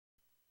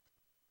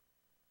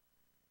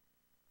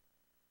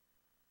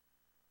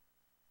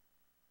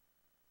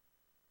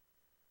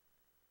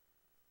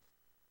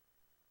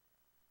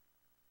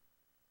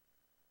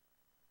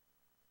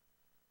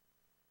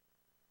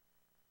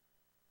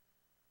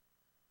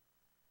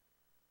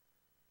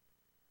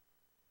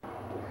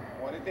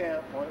Point it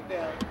down, point it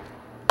down.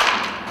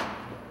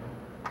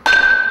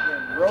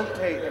 Then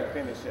rotate and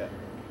finish up.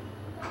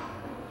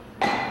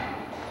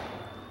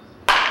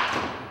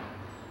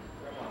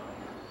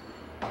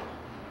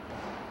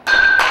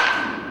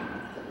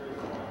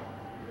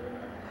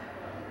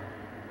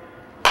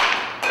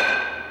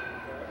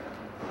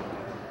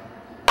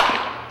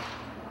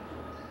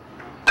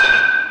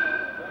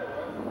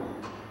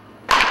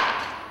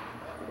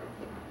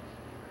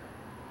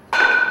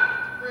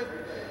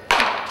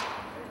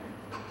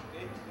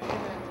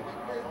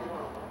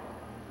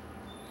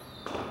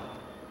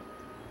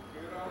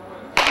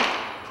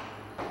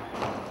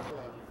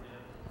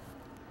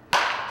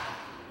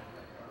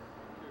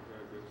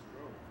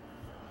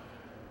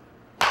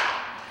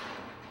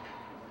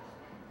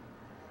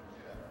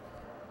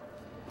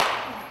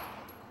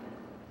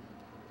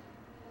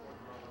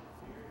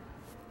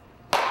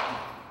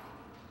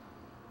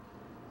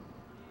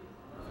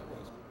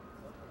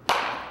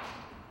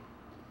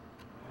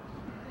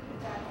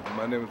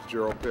 My name is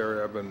Gerald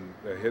Perry. I've been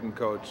a hitting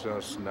coach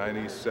since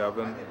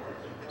 '97,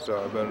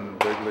 so I've been in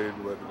the big league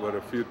with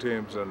a few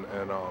teams, and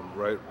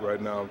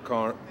right now I'm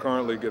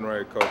currently getting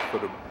ready to coach for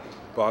the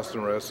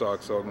Boston Red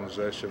Sox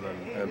organization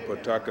in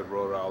Pawtucket,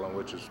 Rhode Island,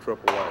 which is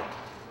AAA.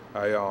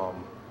 I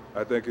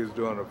think he's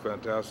doing a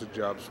fantastic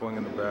job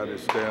swinging the bat.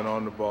 He's staying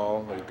on the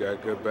ball. He's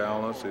got good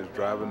balance. He's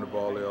driving the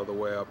ball the other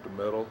way up the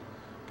middle,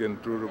 getting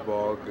through the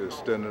ball,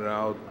 extending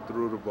out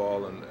through the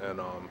ball,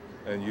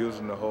 and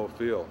using the whole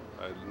field.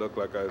 I look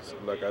like I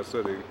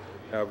said, he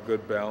have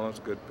good balance,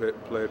 good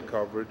plate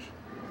coverage,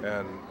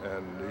 and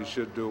he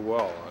should do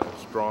well. A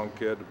strong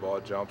kid, the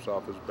ball jumps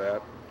off his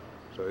bat,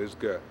 so he's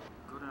good.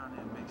 Go down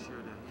there and make sure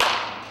that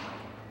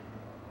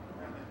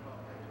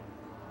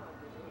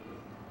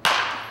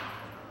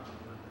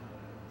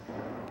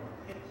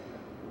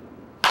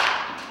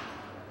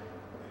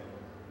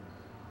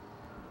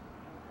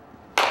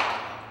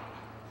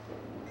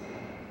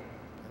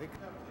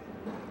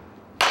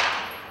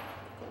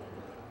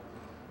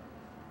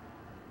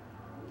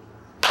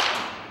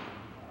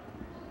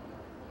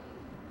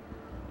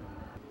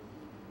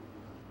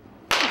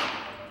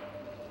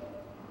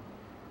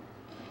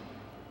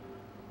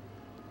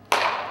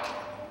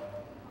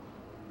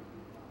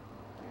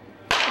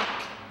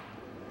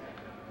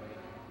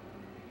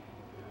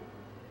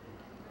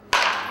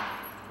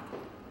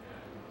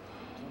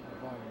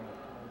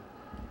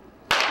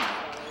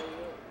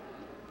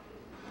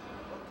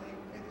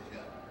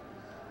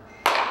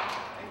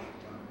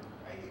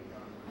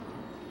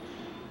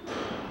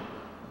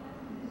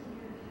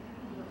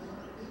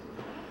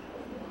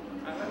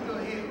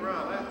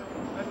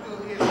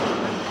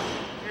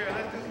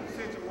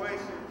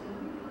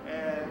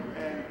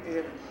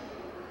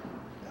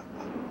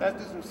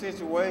let's do some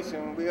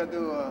situation. We gotta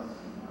do a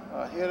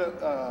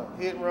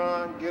hit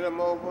run, get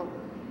them over,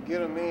 get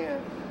them in.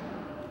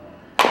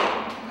 It's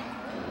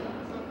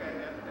okay,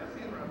 that's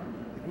hit run.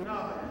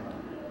 No.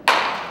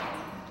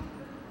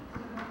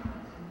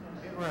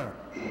 Hit run.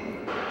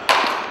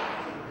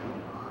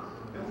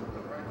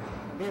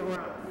 Hit run.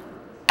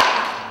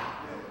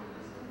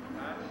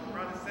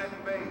 Run to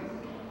second base,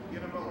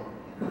 get them over.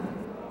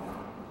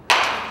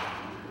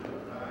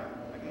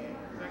 Again,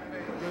 second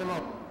base, get them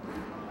over.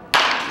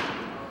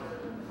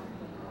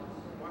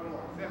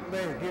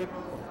 Get it.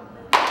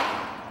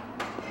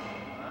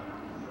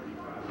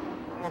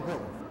 One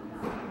more.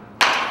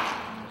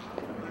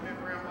 Give me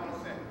ground ball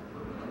second.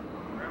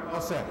 Ground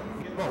ball second.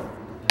 Get both.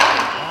 All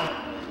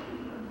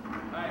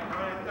right,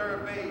 running third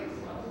base.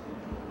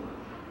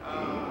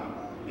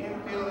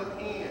 Infield is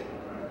in.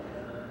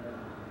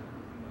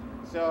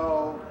 So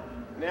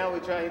now we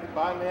try to hit the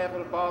bottom half of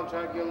the ball and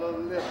try to get a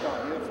little lift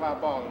on it. Get a fly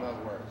ball, in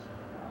other words.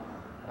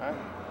 All right.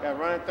 Got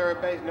running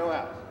third base, no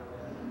outs.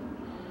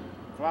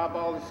 Fly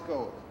ball is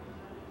scored.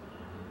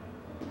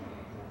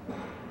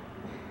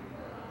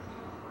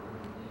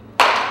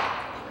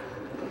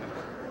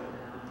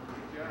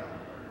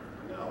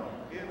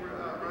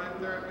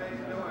 Third base,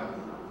 no out.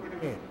 Get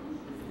him in.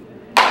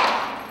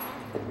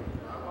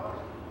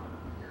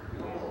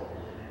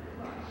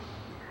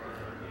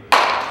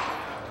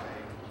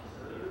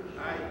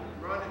 Alright,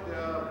 run it,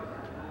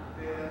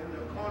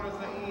 the corners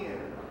are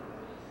in.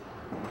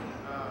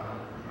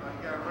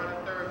 You gotta run it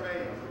third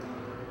base.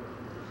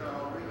 So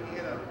we can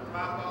hit a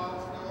fly ball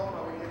storm,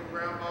 or we can hit a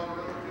ground ball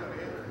middle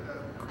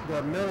to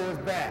the middle is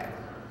back.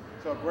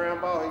 So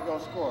ground ball, he's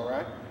gonna score,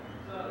 right?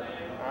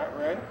 Alright,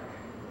 ready?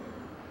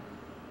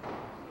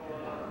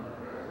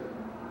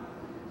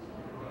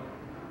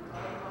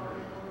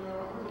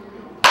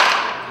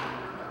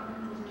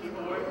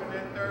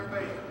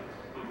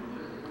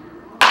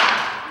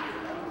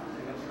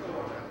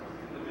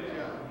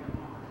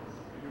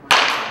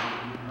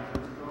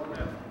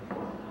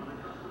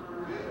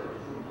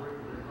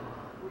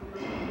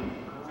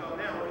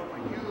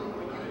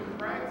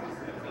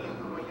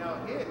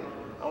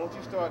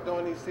 You start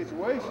doing these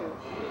situations,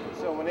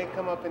 so when they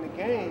come up in the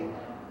game,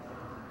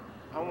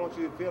 I want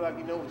you to feel like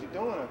you know what you're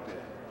doing up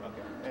there.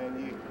 Okay.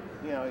 And your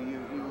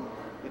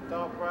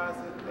thought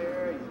process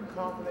there, you're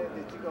confident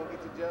that you're gonna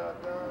get the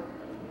job done.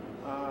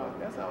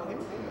 That's all he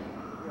needs.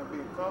 You know,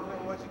 being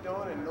confident in what you're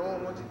doing and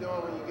knowing what you're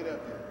doing when you get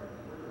up there.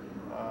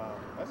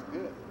 That's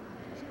good.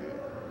 That's good.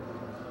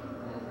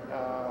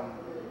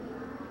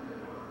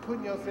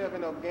 Putting yourself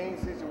in a game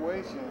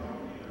situation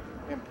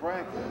in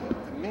practice,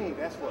 to me,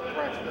 that's what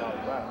practice is all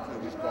about. So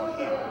just going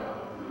to hit.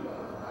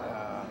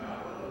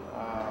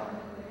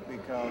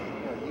 Because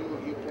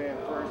you playing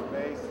first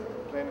base,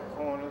 playing the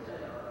corners.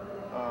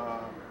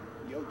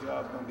 Your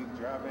job's gonna be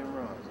driving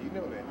runs. You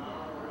know that.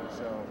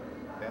 So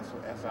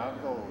that's our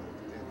goal,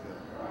 is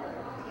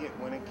to hit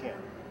when it can.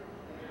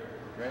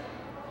 Okay?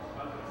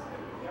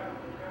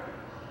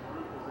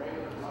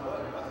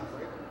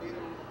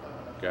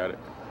 Got it.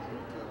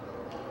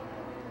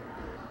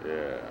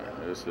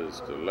 Yeah, this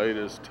is the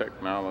latest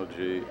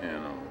technology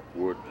in a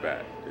wood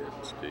bat.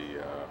 It's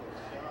the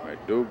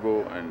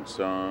McDougall and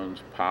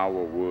Sons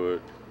Power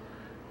Wood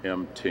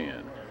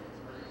M10.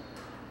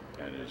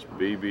 And it's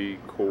BB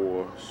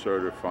Core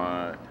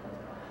certified,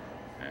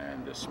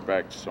 and the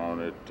specs on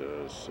it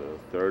is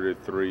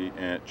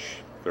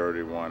 33-inch,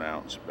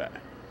 31-ounce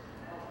bat.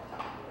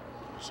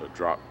 It's a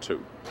drop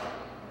 2.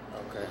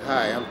 Okay,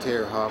 hi, I'm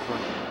Terry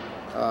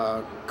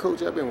Harper.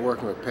 Coach, I've been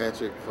working with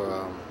Patrick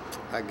for,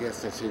 I guess,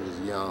 since he was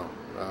young,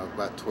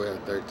 about 12,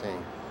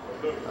 13.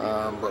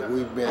 But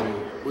we've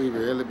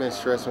really been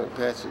stressing with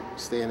Patrick,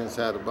 staying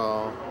inside the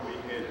ball,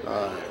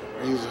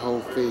 use the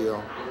whole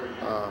field.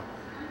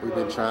 We've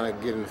been trying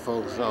to get him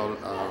focused on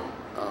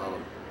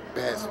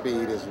bat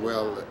speed as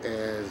well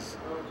as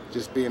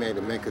just being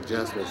able to make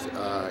adjustments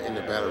in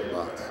the batter's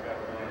box.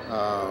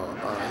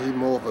 He's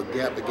more of a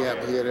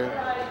gap-to-gap hitter.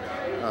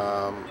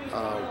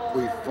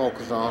 We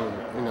focus on,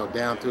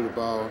 down through the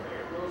ball,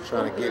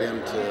 trying to get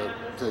him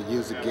to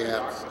use the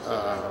gaps.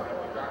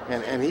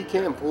 And he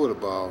can pull the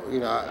ball.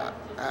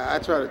 I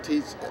try to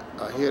teach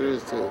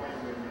hitters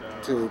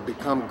to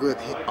become good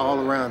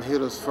all-around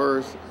hitters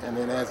first, and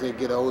then as they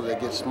get older, they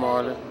get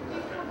smarter.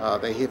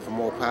 They hit for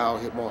more power,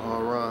 hit more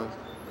home runs.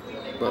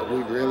 But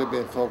we've really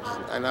been focused,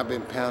 and I've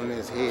been pounding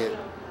his head,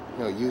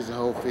 use the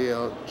whole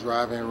field,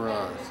 drive in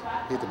runs,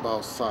 hit the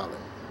ball solid.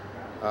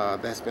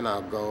 That's been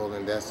our goal,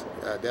 and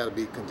that'll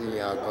be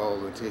continuing our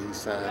goal until he's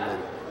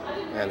signed,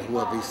 and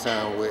whoever he's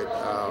signed with,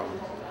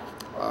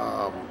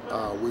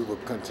 we will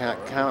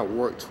kind of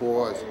work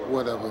towards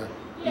whatever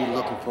you're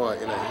looking for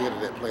in a hitter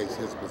that plays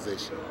his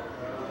position.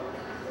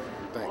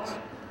 Thanks.